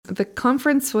The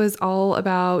conference was all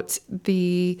about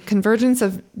the convergence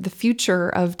of the future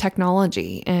of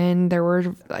technology. And there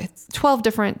were 12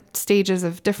 different stages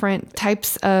of different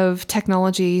types of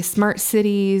technology, smart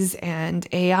cities and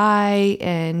AI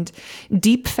and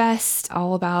Deep Fest,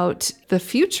 all about the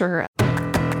future.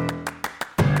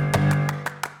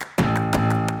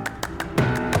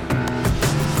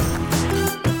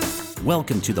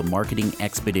 Welcome to the Marketing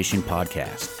Expedition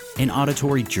Podcast, an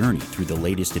auditory journey through the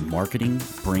latest in marketing,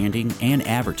 branding, and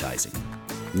advertising.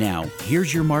 Now,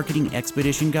 here's your Marketing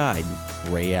Expedition guide,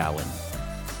 Ray Allen.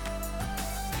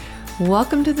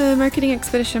 Welcome to the Marketing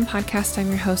Expedition Podcast. I'm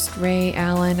your host, Ray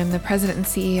Allen. I'm the president and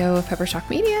CEO of Peppershock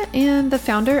Media and the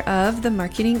founder of the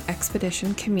Marketing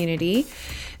Expedition community.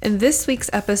 In this week's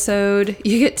episode,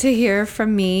 you get to hear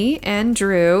from me and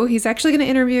Drew. He's actually going to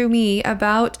interview me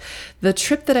about the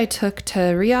trip that I took to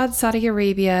Riyadh, Saudi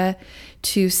Arabia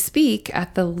to speak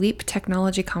at the LEAP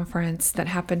Technology Conference that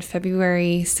happened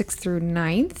February 6th through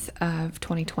 9th of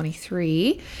 2023.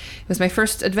 It was my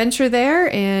first adventure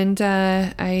there, and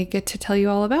I get to tell you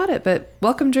all about it. But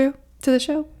welcome, Drew, to the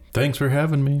show. Thanks for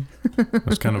having me. It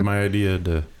was kind of my idea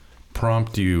to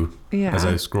prompt you as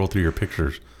I scroll through your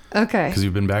pictures. Okay. Because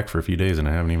you've been back for a few days and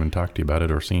I haven't even talked to you about it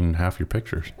or seen half your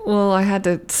pictures. Well, I had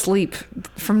to sleep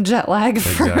from jet lag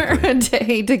for a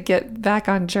day to get back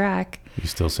on track. You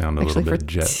still sound a little bit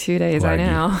jet 2 days, laggy.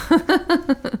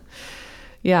 I know.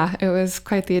 Yeah, it was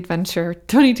quite the adventure.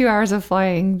 22 hours of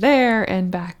flying there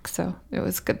and back. So it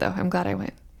was good, though. I'm glad I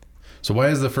went. So why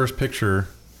is the first picture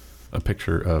a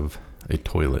picture of a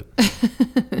toilet?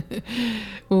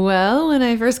 Well, when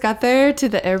I first got there to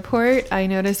the airport, I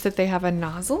noticed that they have a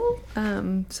nozzle.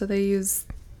 So they use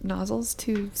nozzles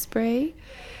to spray.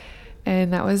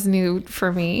 And that was new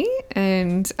for me.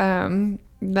 And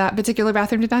that particular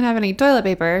bathroom did not have any toilet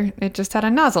paper. It just had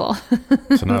a nozzle.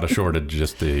 So not a shortage,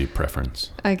 just a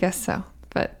preference. I guess so.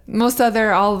 But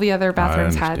all the other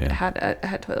bathrooms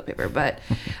had toilet paper. But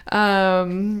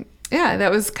yeah,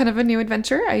 that was kind of a new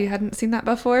adventure. I hadn't seen that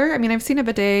before. I mean, I've seen a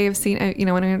bidet. I've seen, when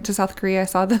I went to South Korea, I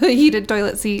saw the heated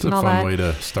toilet seat and all that. It's a fun way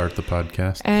to start the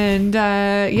podcast. And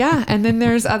and then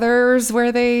there's others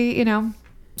where they,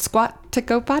 squat to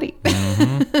go potty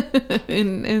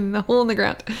in the hole in the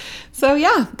ground. So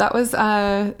yeah, that was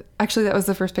actually that was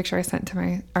the first picture I sent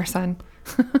to our son.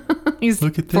 He's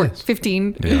Look at this.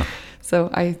 15. Yeah. So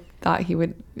I thought he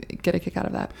would get a kick out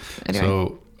of that.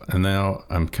 Anyway. And now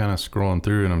I'm kind of scrolling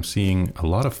through and I'm seeing a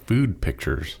lot of food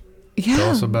pictures. Yeah.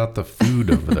 Tell us about the food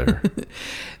over there.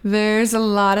 There's a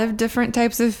lot of different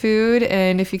types of food.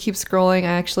 And if you keep scrolling,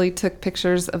 I actually took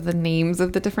pictures of the names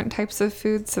of the different types of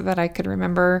food so that I could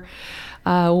remember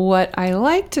what I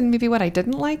liked and maybe what I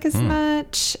didn't like as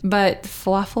much. But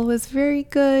falafel was very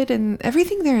good and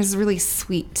everything there is really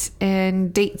sweet.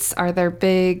 And dates are their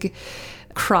big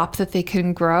crop that they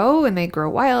can grow, and they grow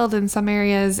wild in some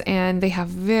areas, and they have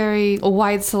a very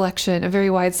wide selection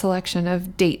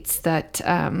of dates that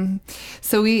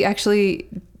so we actually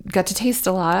got to taste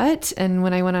a lot. And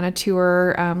when I went on a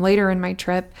tour later in my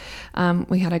trip,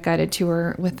 we had a guided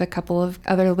tour with a couple of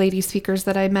other lady speakers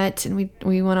that I met, and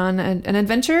we went on an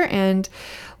adventure and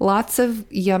lots of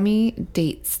yummy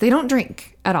dates. They don't drink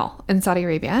at all in Saudi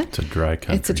Arabia. It's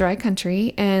a dry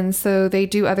country. And so they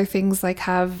do other things like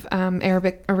have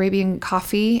Arabian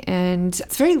coffee, and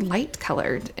it's very light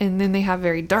colored. And then they have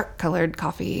very dark colored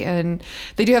coffee, and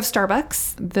they do have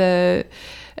Starbucks. The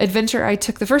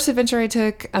first adventure I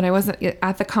took, and I wasn't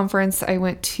at the conference, I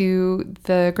went to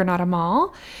the Granada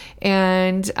Mall,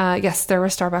 and yes, there were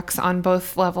Starbucks on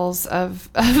both levels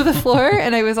of the floor.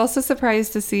 And I was also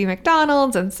surprised to see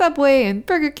McDonald's and Subway and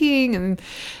Burger King and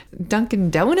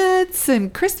Dunkin' Donuts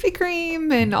and Krispy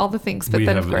Kreme and all the things. But we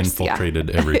then, have of course, infiltrated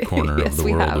every corner Yes, of the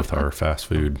we world have. with our fast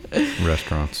food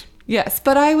restaurants. Yes,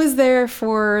 but I was there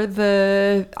for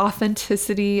the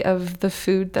authenticity of the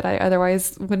food that I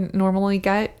otherwise wouldn't normally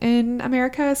get in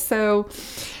America. So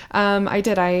I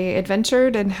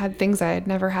adventured and had things I had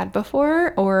never had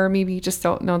before, or maybe just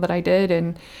don't know that I did.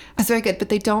 And it's very good, but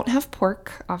they don't have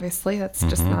pork, obviously. That's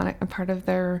just not a part of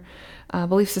their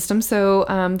belief system.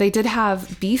 So they did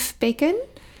have beef bacon,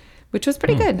 which was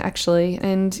pretty good, actually.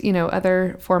 And,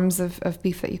 other forms of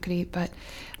beef that you could eat,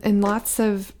 and lots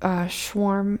of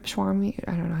shawarma.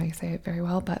 I don't know how you say it very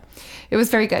well, but it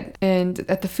was very good. And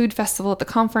at the food festival at the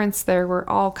conference, there were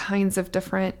all kinds of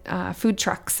different food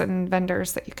trucks and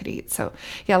vendors that you could eat. So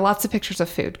yeah, lots of pictures of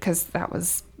food, because that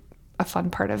was a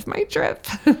fun part of my trip.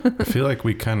 I feel like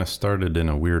we kind of started in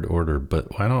a weird order,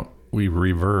 but why don't we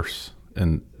reverse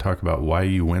and talk about why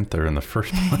you went there in the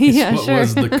first place? Yeah, what sure.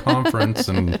 was the conference?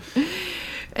 And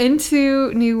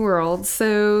Into New World.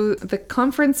 So the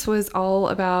conference was all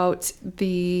about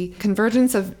the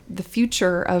convergence of the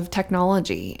future of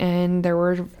technology. And there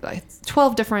were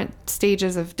 12 different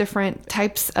stages of different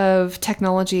types of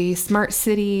technology, smart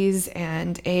cities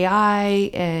and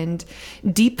AI and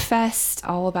Deep Fest,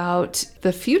 all about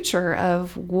the future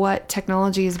of what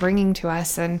technology is bringing to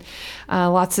us. And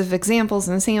lots of examples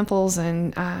and samples,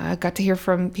 and got to hear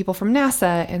from people from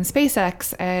NASA and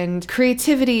SpaceX and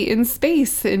creativity in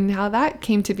space and how that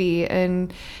came to be,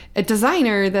 and a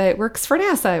designer that works for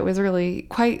NASA. It was really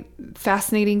quite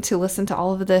fascinating to listen to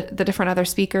all of the different other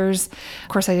speakers. Of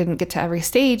course, I didn't get to every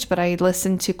stage, but I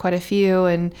listened to quite a few,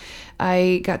 and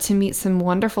I got to meet some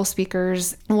wonderful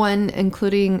speakers, one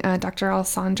including Dr.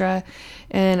 Alessandra,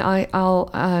 and I'll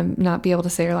not be able to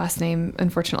say her last name,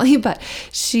 unfortunately, but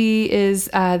she is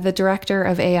the director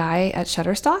of AI at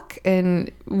Shutterstock,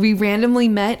 and we randomly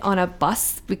met on a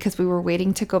bus because we were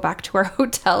waiting to go back to our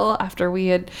hotel after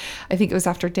I think it was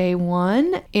after day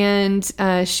one, and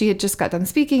she had just got done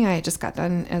speaking. I had just got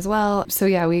done as well. So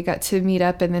yeah, we got to meet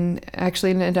up, and then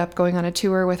actually ended up going on a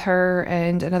tour with her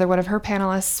and another one of her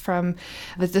panelists from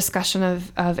the discussion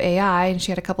of AI, and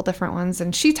she had a couple different ones,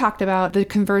 and she talked about the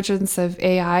convergence of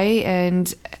AI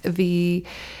and the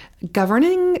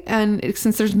governing. And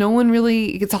since there's no one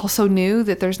really, it's all so new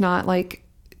that there's not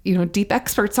deep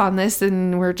experts on this,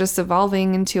 and we're just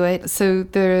evolving into it. So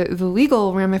the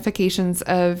legal ramifications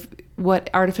of what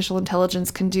artificial intelligence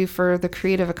can do for the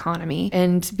creative economy,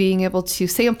 and being able to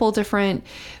sample different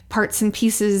parts and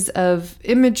pieces of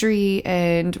imagery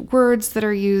and words that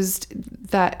are used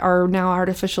that are now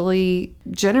artificially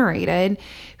generated,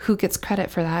 who gets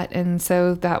credit for that? And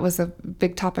so that was a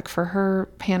big topic for her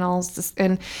panels.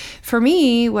 And for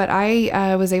me, what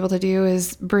I was able to do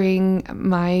is bring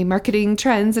my marketing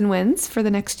trends and wins for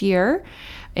the next year,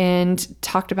 and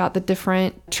talked about the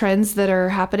different trends that are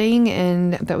happening,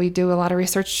 and that we do a lot of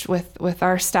research with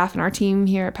our staff and our team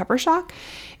here at Peppershock,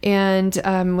 and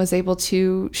was able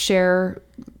to share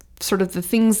sort of the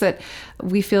things that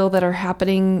we feel that are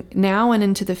happening now and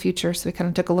into the future. So we kind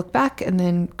of took a look back, and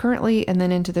then currently, and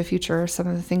then into the future, some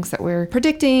of the things that we're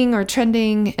predicting or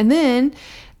trending. And then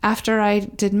after I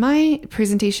did my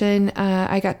presentation,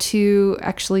 I got to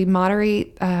actually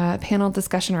moderate a panel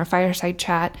discussion or a fireside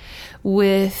chat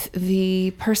with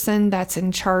the person that's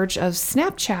in charge of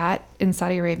Snapchat in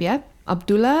Saudi Arabia,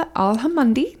 Abdullah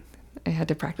Al-Hamandi. I had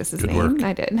to practice his name. Work.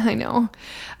 I did. I know.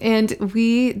 And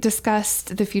we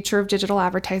discussed the future of digital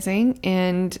advertising,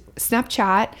 and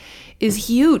Snapchat is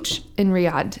huge in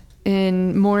Riyadh,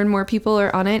 and more people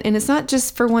are on it. And it's not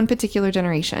just for one particular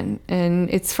generation, and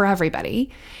it's for everybody.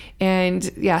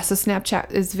 And yeah, so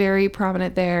Snapchat is very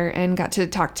prominent there, and got to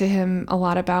talk to him a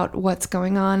lot about what's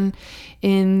going on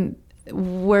in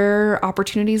where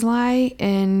opportunities lie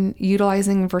in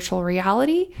utilizing virtual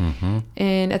reality. Mm-hmm.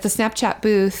 And at the Snapchat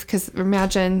booth, because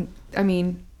imagine,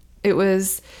 it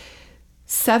was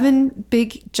 7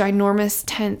 big, ginormous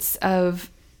tents of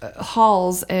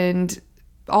halls, and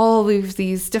all of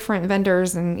these different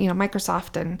vendors, and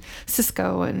Microsoft and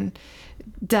Cisco and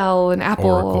Dell and Apple,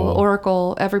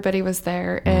 Oracle, everybody was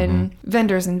there, and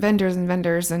vendors and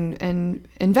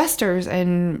investors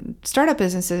and startup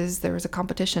businesses. There was a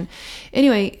competition.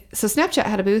 Anyway, so Snapchat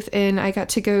had a booth, and I got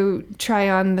to go try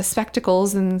on the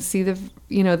spectacles and see the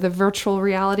virtual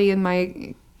reality in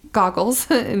my goggles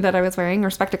that I was wearing, or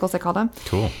spectacles I call them.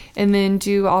 Cool. And then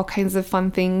do all kinds of fun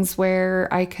things where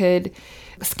I could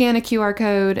scan a QR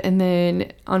code, and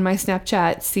then on my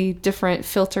Snapchat see different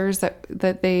filters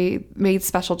that they made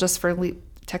special just for Leap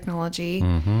technology.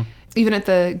 Mm-hmm. Even at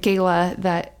the gala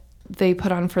that they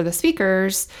put on for the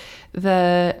speakers, and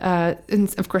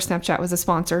of course Snapchat was a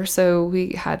sponsor, so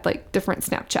we had different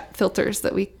Snapchat filters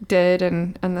that we did,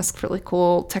 and this really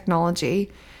cool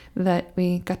technology that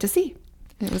we got to see.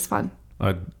 It was fun.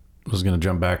 I was going to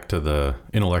jump back to the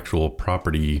intellectual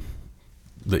property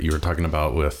that you were talking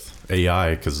about with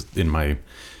AI, because in my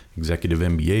executive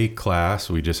MBA class,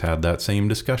 we just had that same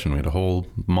discussion. We had a whole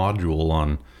module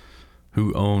on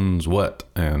who owns what,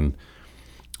 and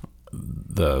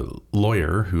the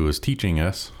lawyer who was teaching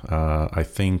us, I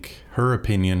think her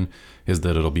opinion is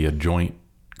that it'll be a joint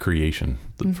creation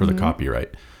for the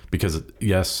copyright, because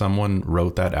yes, someone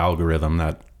wrote that algorithm,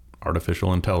 that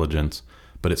artificial intelligence,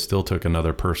 but it still took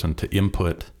another person to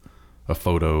input a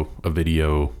photo, a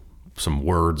video, some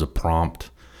words, a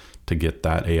prompt to get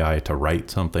that AI to write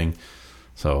something.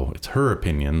 So it's her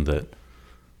opinion that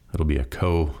it'll be a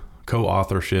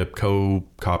co-authorship,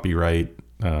 co-copyright.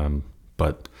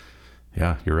 But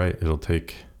yeah, you're right. It'll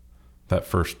take that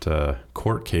first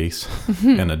court case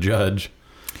and a judge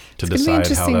to decide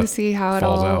how that to see how it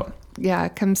falls all out.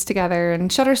 comes together. And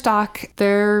Shutterstock,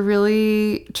 they're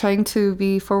really trying to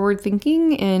be forward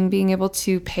thinking and being able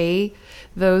to pay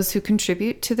those who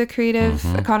contribute to the creative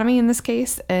economy in this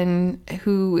case, and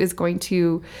who is going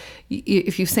to,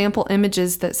 if you sample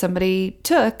images that somebody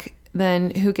took,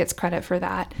 then who gets credit for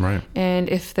that? Right. And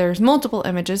if there's multiple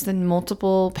images, then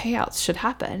multiple payouts should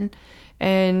happen.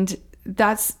 And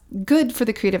that's good for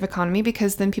the creative economy,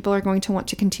 because then people are going to want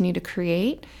to continue to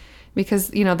create. Because,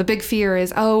 the big fear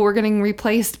is, we're getting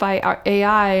replaced by our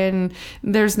AI and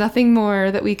there's nothing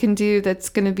more that we can do that's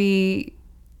going to be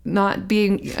not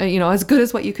being, as good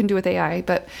as what you can do with AI.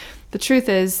 But the truth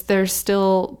is there's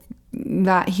still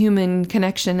that human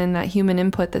connection and that human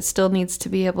input that still needs to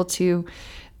be able to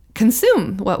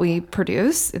consume what we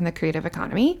produce in the creative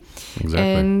economy. Exactly.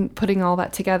 And putting all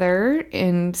that together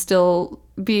and still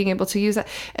being able to use that.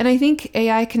 And I think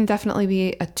AI can definitely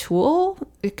be a tool.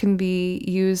 It can be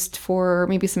used for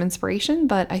maybe some inspiration,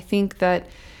 but I think that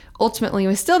ultimately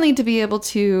we still need to be able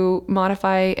to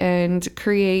modify and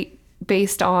create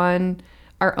based on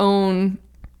our own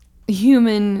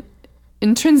human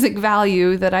intrinsic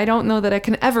value that I don't know that it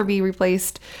can ever be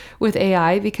replaced with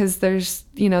AI, because there's,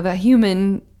 that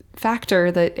human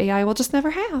factor that AI will just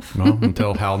never have. Well,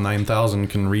 until HAL 9000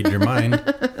 can read your mind.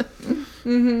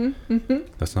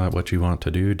 That's not what you want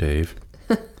to do, Dave.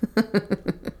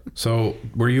 So,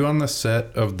 were you on the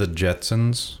set of the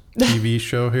Jetsons TV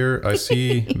show here? I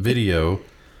see video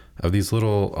of these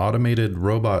little automated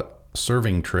robot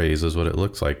serving trays, is what it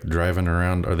looks like, driving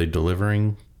around. Are they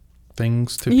delivering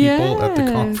things to people at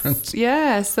the conference?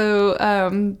 Yeah. So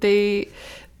they're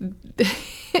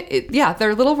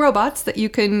little robots that you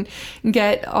can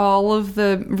get all of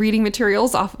the reading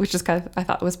materials off, which is kind of, I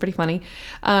thought was pretty funny.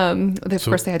 Of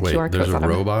course, they had QR codes on them. There's a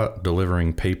robot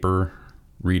delivering paper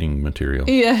reading material.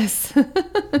 Yes.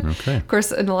 Okay. Of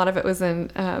course, and a lot of it was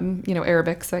in,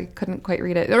 Arabic, so I couldn't quite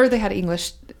read it. Or they had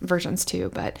English versions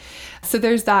too. But so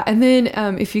there's that. And then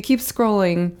if you keep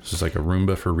scrolling. This is like a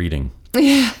Roomba for reading.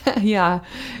 Yeah.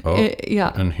 Oh,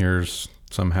 yeah. And here's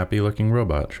some happy looking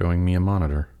robot showing me a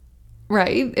monitor.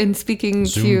 Right. And speaking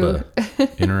Zumba,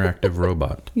 interactive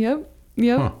robot. Yep.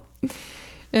 Huh.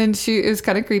 And it was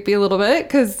kind of creepy a little bit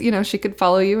because, she could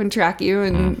follow you and track you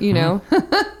and,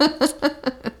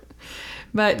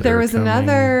 But there was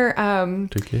another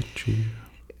to get you.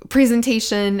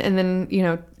 Presentation and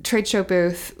then, trade show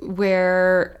booth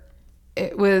where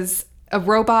it was a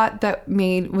robot that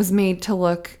was made to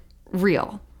look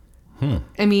real.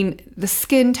 I mean, the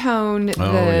skin tone,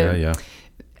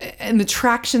 and the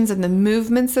tractions and the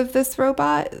movements of this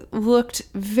robot looked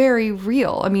very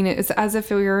real. I mean, it was as if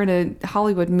we were in a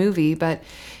Hollywood movie, but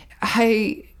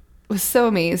I was so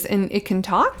amazed. And it can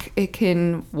talk, it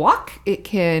can walk, it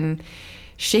can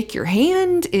shake your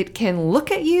hand, it can look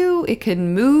at you, it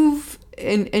can move.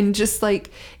 And just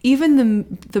like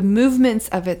even the movements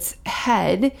of its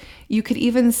head, you could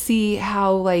even see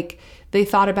how like they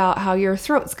thought about how your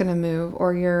throat's going to move,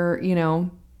 or your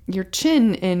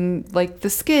chin and like the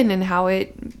skin and how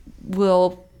it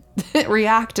will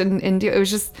react and do. It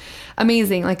was just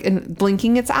amazing, like and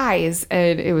blinking its eyes,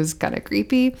 and it was kind of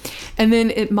creepy. And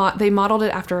then they modeled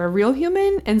it after a real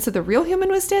human, and so the real human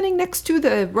was standing next to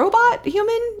the robot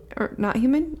human, or not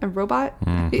human, a robot.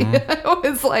 It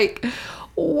was like,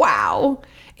 wow.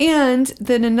 And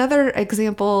then another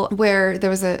example where there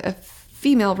was a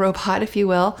female robot, if you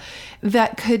will,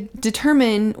 that could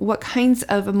determine what kinds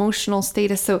of emotional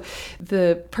status. So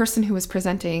the person who was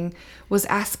presenting was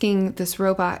asking this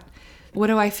robot, what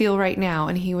do I feel right now?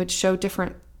 And he would show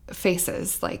different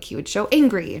faces. Like he would show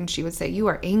angry and she would say, you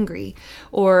are angry.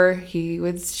 Or he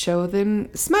would show them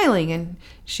smiling and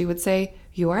she would say,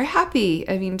 you are happy.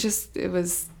 I mean, it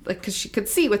was like, because she could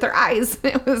see with her eyes.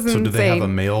 It was insane. So do they have a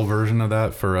male version of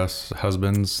that for us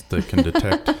husbands that can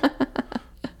detect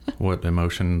what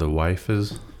emotion the wife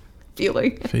is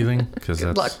feeling? Because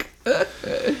good luck.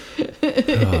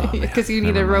 Because you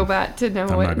need a robot to know.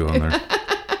 I'm not going there.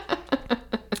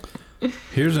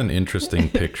 Here's an interesting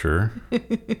picture.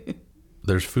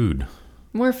 There's food.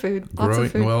 More food. Lots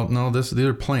of food. Well, no, these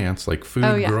are plants, like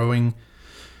food growing.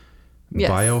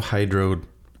 Yes. Biohydro.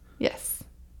 Yes.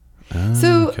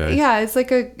 So yeah, it's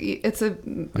like a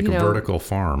vertical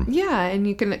farm. Yeah, and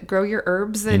you can grow your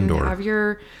herbs and have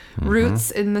your roots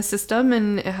in the system,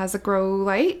 and it has a grow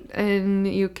light, and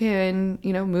you can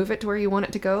move it to where you want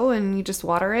it to go, and you just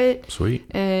water it. Sweet.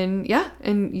 And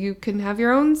and you can have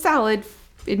your own salad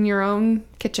in your own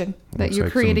kitchen that you're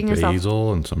creating some yourself.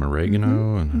 Basil and some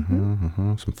oregano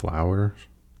and some flowers.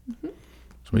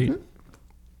 Sweet.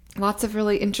 Lots of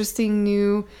really interesting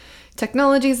new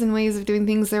technologies and ways of doing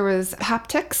things. There was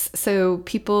haptics. So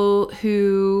people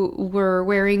who were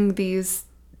wearing these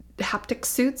haptic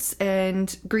suits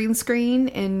and green screen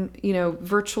and,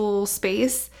 virtual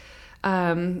space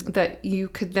that you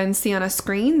could then see on a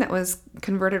screen that was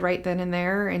converted right then and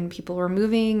there, and people were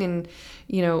moving and,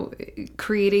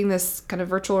 creating this kind of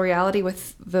virtual reality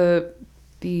with the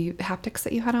haptics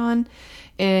that you had on,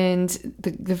 and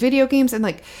the video games,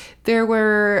 and there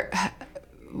were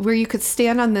where you could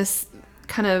stand on this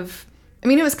kind of,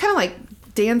 it was kind of like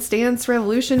Dance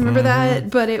Revolution, remember that?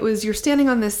 But you're standing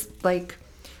on this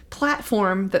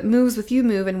platform that moves with you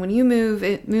move, and when you move,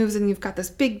 it moves, and you've got this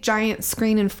big giant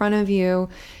screen in front of you,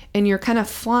 and you're kind of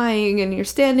flying, and you're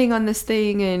standing on this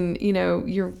thing, and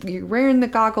you're wearing the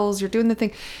goggles, you're doing the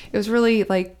thing. It was really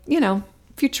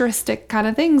futuristic kind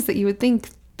of things that you would think,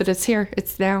 but it's here,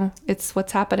 it's now, it's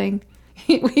what's happening.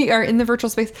 We are in the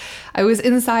virtual space. I was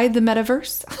inside the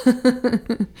metaverse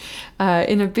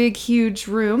in a big, huge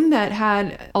room that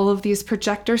had all of these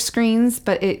projector screens,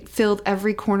 but it filled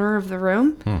every corner of the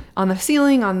room, on the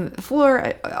ceiling, on the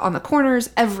floor, on the corners,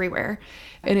 everywhere.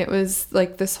 And it was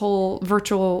like this whole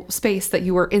virtual space that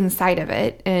you were inside of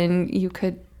it. And you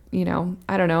could,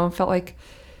 I don't know, it felt like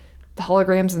the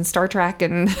holograms in Star Trek,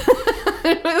 and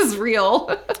it was real.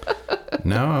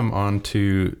 Now I'm on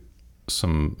to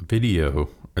some video.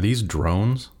 Are these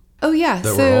drones? Oh yeah,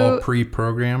 that were all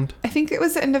pre-programmed? I think it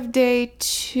was the end of day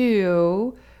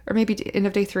 2 or maybe end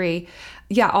of day 3.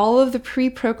 Yeah, all of the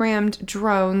pre-programmed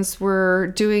drones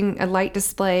were doing a light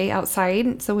display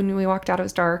outside. So when we walked out, it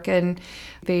was dark, and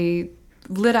they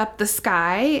lit up the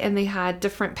sky, and they had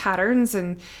different patterns,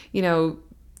 and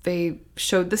they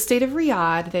showed the state of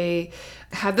Riyadh. They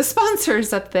had the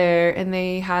sponsors up there, and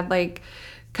they had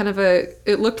kind of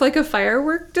it looked like a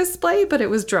firework display, but it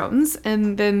was drones.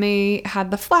 And then they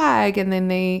had the flag, and then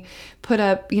they put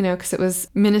up, because it was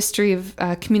Ministry of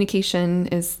Communication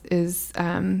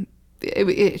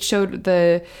it showed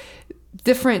the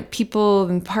different people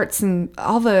and parts and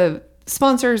all the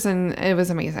sponsors, and it was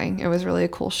amazing. It was really a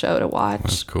cool show to watch.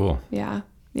 That's cool. Yeah.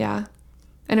 Yeah.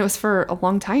 And it was for a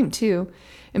long time too.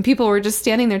 And people were just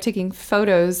standing there taking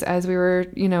photos as we were,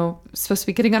 supposed to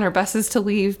be getting on our buses to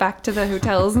leave back to the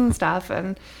hotels and stuff.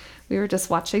 And we were just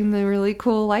watching the really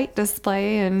cool light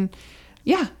display. And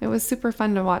yeah, it was super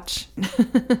fun to watch.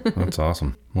 That's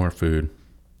awesome. More food.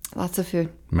 Lots of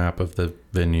food. Map of the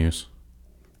venues.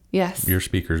 Yes. Your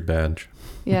speaker's badge.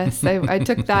 Yes, I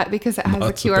took that because it has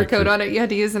a QR code on it you had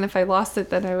to use. And if I lost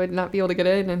it, then I would not be able to get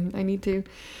in. And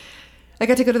I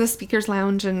got to go to the speakers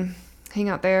lounge and hang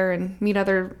out there and meet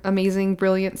other amazing,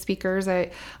 brilliant speakers.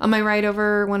 On my ride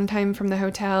over one time from the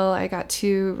hotel, I got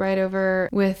to ride over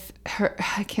with her.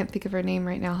 I can't think of her name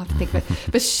right now. I'll have to think of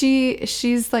it. But she's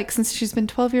since she's been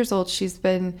 12 years old, she's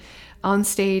been on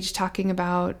stage talking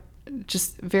about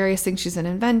just various things. She's an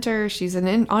inventor. She's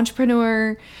an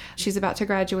entrepreneur. She's about to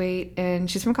graduate, and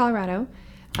she's from Colorado.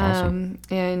 Awesome.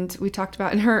 And we talked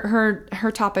about, and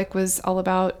her topic was all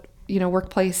about,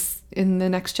 workplace in the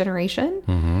next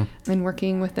generation, and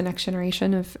working with the next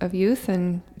generation of youth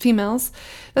and females.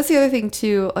 That's the other thing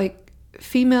too.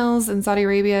 Females in Saudi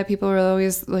Arabia, people are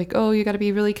always like, oh, you got to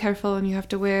be really careful, and you have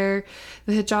to wear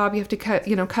the hijab, you have to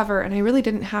cover. And I really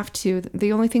didn't have to.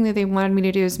 The only thing that they wanted me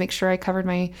to do is make sure I covered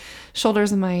my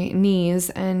shoulders and my knees,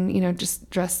 and just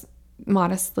dress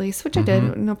modestly, which I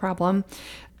did, no problem.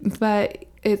 But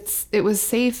it was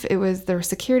safe. There was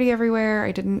security everywhere.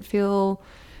 I didn't feel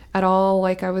at all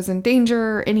like I was in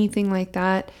danger or anything like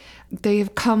that.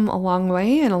 They've come a long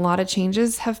way, and a lot of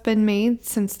changes have been made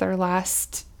since their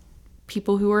last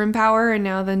people who were in power, and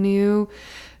now the new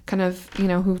kind of,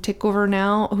 who took over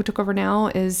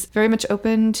now is very much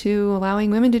open to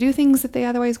allowing women to do things that they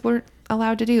otherwise weren't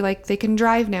allowed to do. Like, they can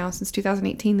drive now. Since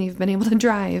 2018, they've been able to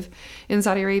drive in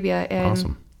Saudi Arabia. And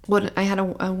awesome. I had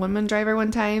a woman driver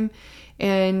one time,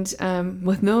 and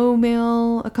with no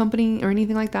male accompanying or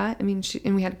anything like that. I mean,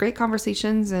 and we had great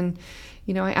conversations, and,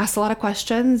 I asked a lot of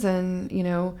questions, and,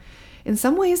 in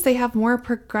some ways they have more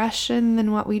progression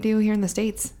than what we do here in the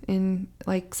States in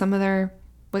some of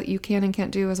what you can and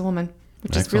can't do as a woman,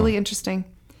 which is really interesting.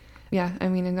 Yeah. I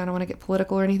mean, and I don't want to get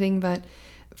political or anything, but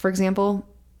for example,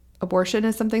 abortion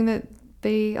is something that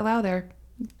they allow there.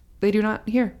 They do not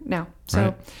here now.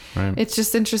 So right. It's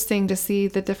just interesting to see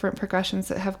the different progressions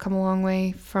that have come a long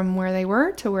way from where they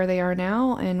were to where they are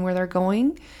now and where they're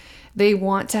going. They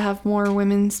want to have more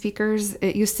women speakers.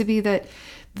 It used to be that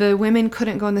the women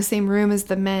couldn't go in the same room as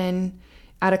the men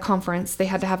at a conference. They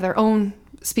had to have their own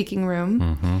speaking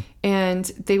room, and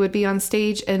they would be on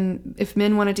stage. And if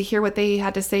men wanted to hear what they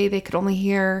had to say, they could only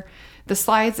hear the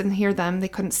slides and hear them. They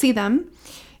couldn't see them.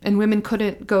 and women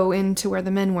couldn't go into where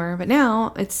the men were. But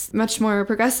now it's much more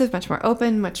progressive, much more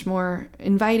open, much more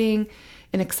inviting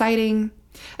and exciting.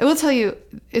 I will tell you,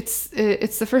 it's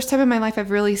the first time in my life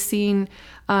I've really seen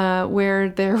where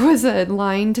there was a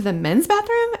line to the men's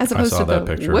bathroom as opposed to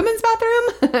the women's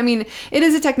bathroom. I mean, it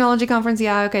is a technology conference.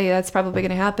 Yeah, okay, that's probably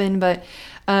going to happen. But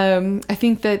I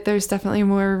think that there's definitely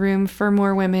more room for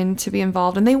more women to be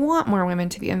involved, and they want more women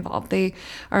to be involved. They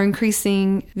are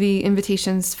increasing the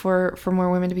invitations for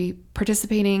more women to be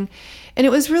participating. And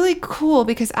it was really cool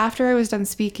because after I was done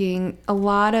speaking, a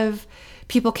lot of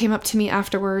people came up to me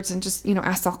afterwards and just,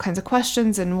 asked all kinds of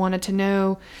questions and wanted to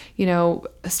know,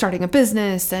 starting a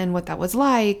business and what that was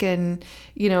like. And,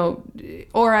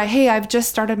 hey, I've just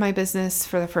started my business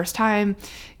for the first time.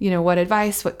 What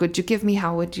advice, what would you give me?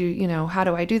 How would you, how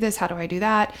do I do this? How do I do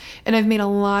that? And I've made a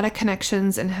lot of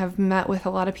connections and have met with a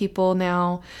lot of people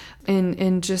now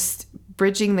and just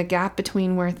bridging the gap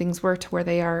between where things were to where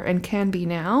they are and can be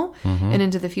now and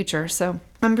into the future. So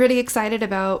I'm pretty excited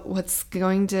about what's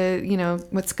going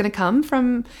to come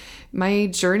from my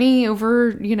journey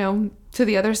over, to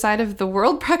the other side of the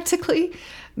world practically.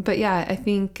 But yeah, I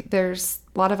think there's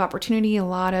a lot of opportunity, a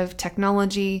lot of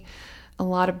technology, a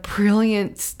lot of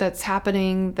brilliance that's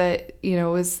happening that,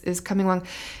 is coming along.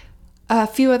 A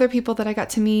few other people that I got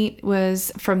to meet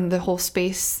was from the whole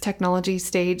space technology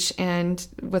stage and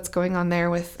what's going on there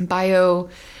with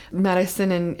biomedicine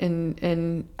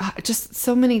and just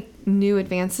so many new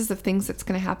advances of things that's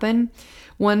going to happen.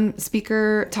 One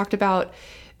speaker talked about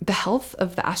the health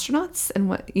of the astronauts and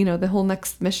what, the whole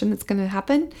next mission that's going to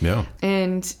happen. Yeah.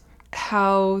 And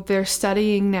how they're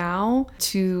studying now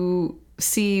to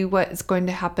see what is going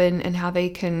to happen and how they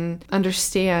can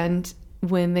understand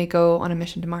when they go on a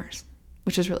mission to Mars,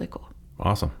 which is really cool.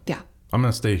 Awesome. Yeah. I'm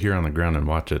going to stay here on the ground and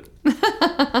watch it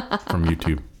from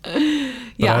YouTube. But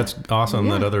that's awesome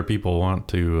that other people want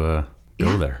to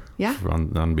go there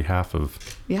on behalf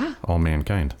of all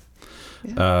mankind.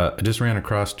 Yeah. I just ran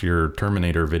across your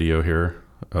Terminator video here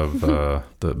of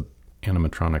the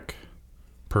animatronic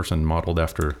person modeled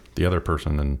after the other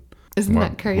person. And isn't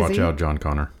that crazy? Watch out, John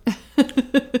Connor.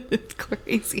 It's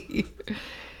crazy.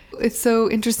 It's so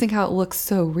interesting how it looks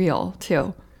so real,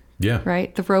 too. Yeah.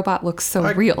 Right? The robot looks so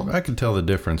real. I can tell the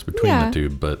difference between the two,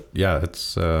 but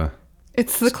it's the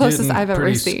closest I've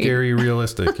ever seen. Pretty scary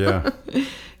realistic, yeah.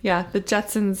 Yeah, the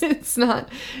Jetsons, it's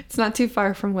not too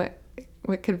far from what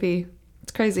could be.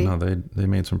 It's crazy. No, they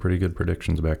made some pretty good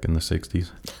predictions back in the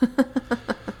 60s.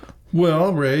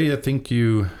 Well, Ray, I think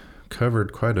you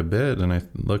covered quite a bit, and it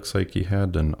looks like you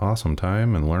had an awesome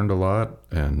time and learned a lot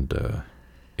and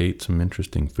ate some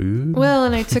interesting food. Well,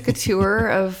 and I took a tour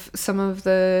of some of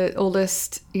the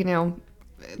oldest,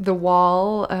 the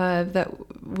wall that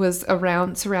was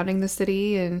surrounding the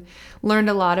city, and learned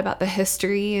a lot about the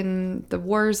history and the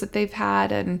wars that they've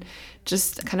had and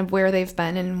just kind of where they've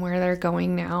been and where they're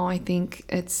going now. I think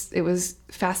it was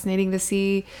fascinating to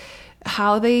see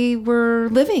how they were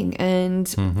living and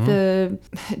the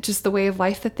way of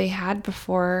life that they had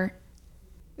before.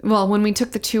 Well, when we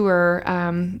took the tour,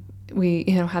 we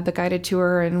had the guided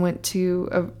tour and went to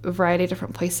a variety of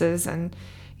different places, and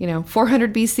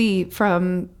 400 BC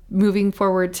from moving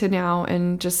forward to now,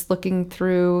 and just looking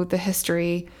through the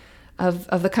history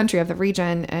of the country, of the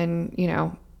region, and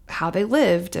how they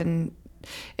lived, and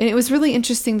it was really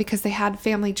interesting because they had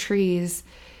family trees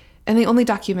and they only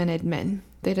documented men.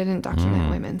 They didn't document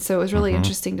women. So it was really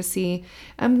interesting to see.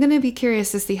 I'm going to be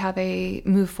curious to see how they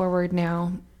move forward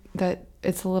now that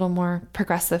it's a little more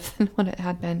progressive than what it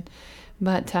had been.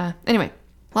 But anyway,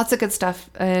 lots of good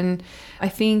stuff. And I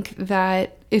think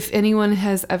that if anyone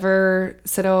has ever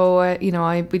said, I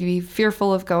would be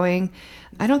fearful of going,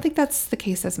 I don't think that's the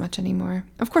case as much anymore.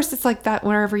 Of course, it's like that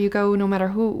wherever you go, no matter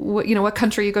what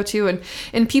country you go to.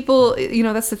 And people,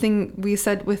 that's the thing we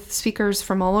said with speakers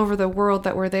from all over the world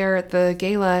that were there at the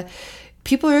gala.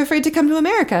 People are afraid to come to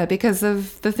America because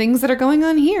of the things that are going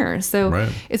on here. So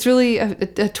It's really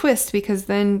a twist, because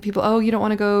then people, you don't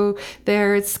want to go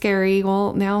there, it's scary.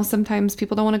 Well, now sometimes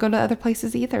people don't want to go to other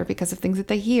places either because of things that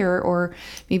they hear, or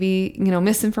maybe,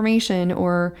 misinformation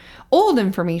or old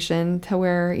information to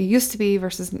where it used to be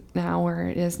versus now where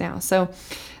it is now. So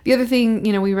the other thing,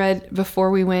 we read before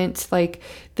we went, like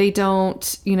they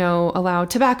don't, allow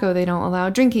tobacco. They don't allow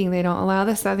drinking. They don't allow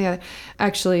this, that, and the other.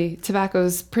 Actually,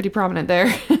 tobacco's pretty prominent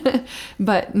there,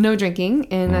 but no drinking.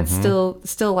 And that's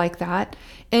still like that.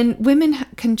 And women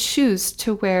can choose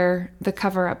to wear the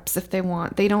cover-ups if they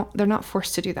want. They're not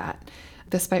forced to do that.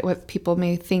 despite what people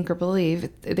may think or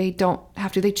believe. They don't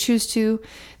have to. They choose to.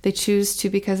 They choose to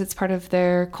because it's part of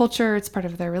their culture, it's part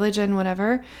of their religion,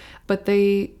 whatever. But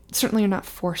they certainly are not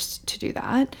forced to do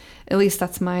that. At least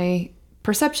that's my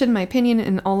perception, my opinion,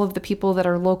 and all of the people that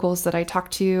are locals that I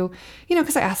talk to,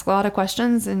 because I ask a lot of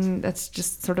questions, and that's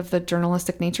just sort of the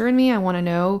journalistic nature in me. I want to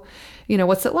know,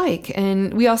 what's it like?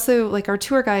 And we also, like, our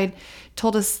tour guide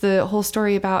told us the whole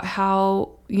story about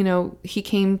how, he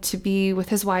came to be with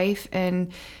his wife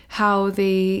and how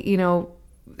they,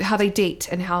 how they date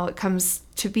and how it comes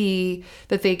to be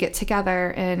that they get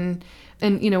together, and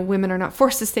women are not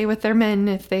forced to stay with their men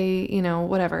if they,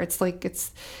 whatever. It's like,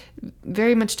 it's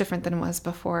very much different than it was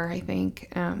before, I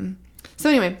think. So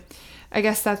anyway, I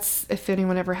guess that's, if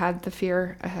anyone ever had the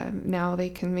fear, now they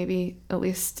can maybe at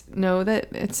least know that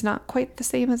it's not quite the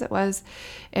same as it was,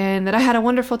 and that I had a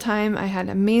wonderful time. I had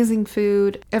amazing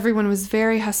food. Everyone was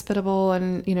very hospitable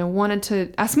and, wanted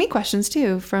to ask me questions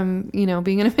too from,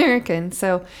 being an American.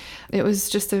 So it was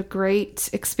just a great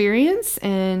experience,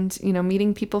 and,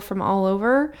 meeting people from all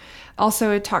over.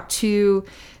 Also, I talked to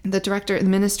the director, the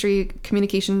ministry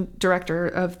communication director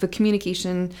of the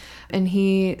communication, and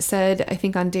he said, I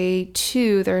think on day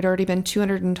 2, there had already been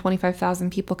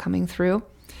 225,000 people coming through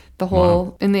the whole,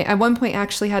 wow. And they at one point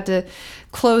actually had to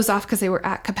close off because they were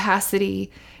at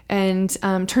capacity and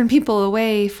turn people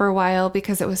away for a while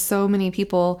because it was so many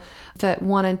people that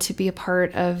wanted to be a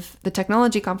part of the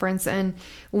technology conference and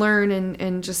learn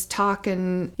and just talk.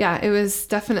 And yeah, it was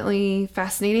definitely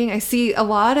fascinating. I see a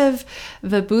lot of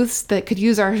the booths that could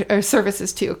use our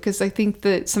services too, because I think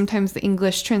that sometimes the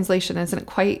English translation isn't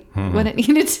quite what it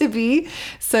needed to be.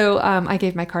 So I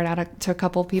gave my card out to a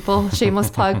couple people, shameless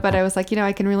plug, but I was like,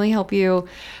 I can really help you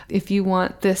if you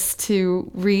want this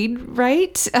to read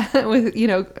right with,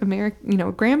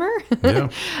 grammar. Yeah.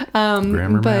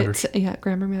 Grammar matters. Yeah,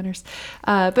 grammar matters.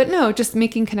 But no, just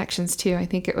making connections too. I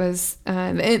think it was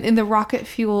in the rocket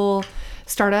fuel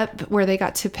startup where they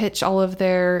got to pitch all of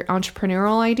their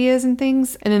entrepreneurial ideas and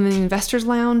things. And in the investors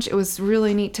lounge, it was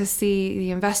really neat to see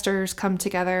the investors come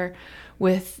together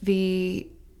with the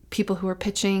people who were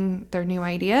pitching their new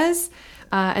ideas.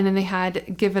 And then they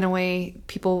had given away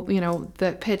people,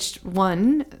 that pitched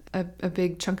won a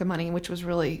big chunk of money, which was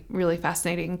really, really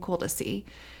fascinating and cool to see,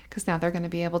 because now they're going to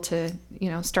be able to,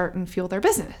 start and fuel their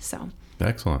business. So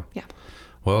excellent. Yeah.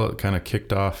 Well, it kind of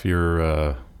kicked off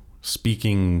your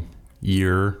speaking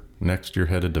year. Next, you're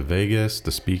headed to Vegas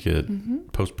to speak at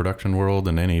Post-Production World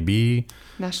and NAB.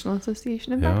 National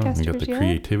Association of Broadcasters. You got the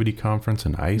Creativity Conference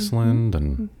in Iceland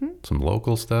and some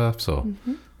local stuff. So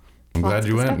I'm glad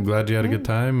you went. I'm glad you had a good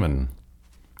time and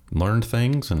learned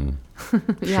things and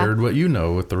shared what you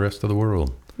know with the rest of the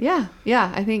world. Yeah.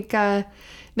 Yeah. I think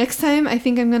next time, I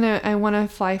think I want to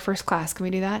fly first class. Can we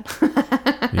do that?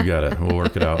 You got it. We'll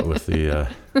work it out with the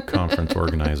conference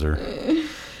organizer.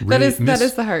 That is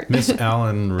the heart. Mrs.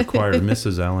 Allen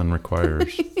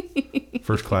requires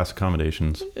first class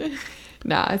accommodations.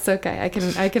 Nah, it's okay. I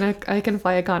can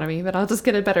fly economy, but I'll just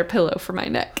get a better pillow for my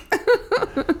neck.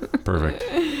 Perfect.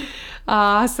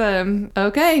 Awesome.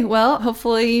 Okay. Well,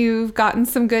 hopefully you've gotten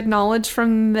some good knowledge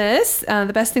from this.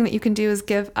 The best thing that you can do is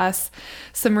give us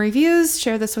some reviews,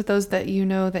 share this with those that you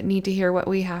know that need to hear what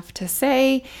we have to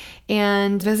say,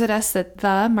 and visit us at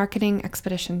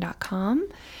themarketingexpedition.com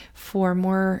for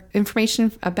more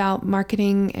information about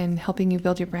marketing and helping you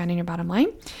build your brand and your bottom line.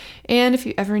 And if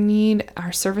you ever need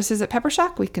our services at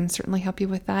Peppershock, we can certainly help you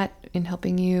with that in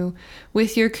helping you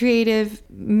with your creative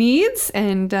needs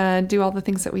and do all the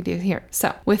things that we do here.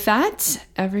 So with that,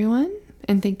 everyone,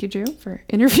 and thank you, Drew, for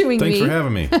interviewing me. Thanks for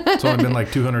having me. It's only been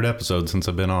like 200 episodes since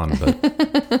I've been on, but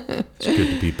it's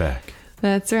good to be back.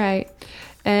 That's right.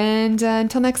 And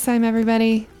until next time,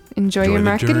 everybody, enjoy your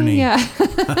marketing. Journey. Yeah,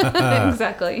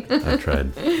 exactly. I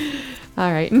tried.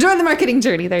 All right. Enjoy the marketing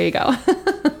journey. There you go.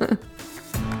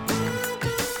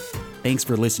 Thanks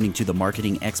for listening to the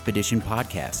Marketing Expedition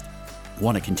podcast.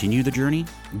 Want to continue the journey?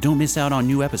 Don't miss out on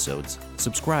new episodes.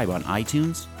 Subscribe on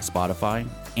iTunes, Spotify,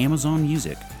 Amazon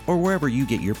Music, or wherever you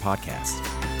get your podcasts.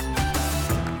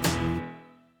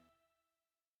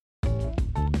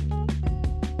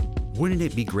 Wouldn't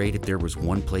it be great if there was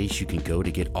one place you can go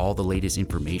to get all the latest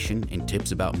information and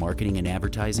tips about marketing and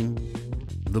advertising?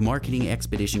 The Marketing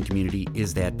Expedition community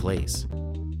is that place.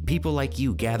 People like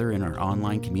you gather in our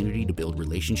online community to build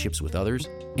relationships with others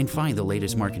and find the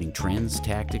latest marketing trends,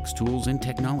 tactics, tools, and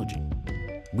technology.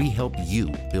 We help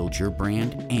you build your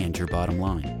brand and your bottom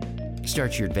line.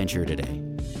 Start your adventure today.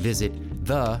 Visit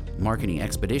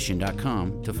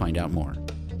themarketingexpedition.com to find out more.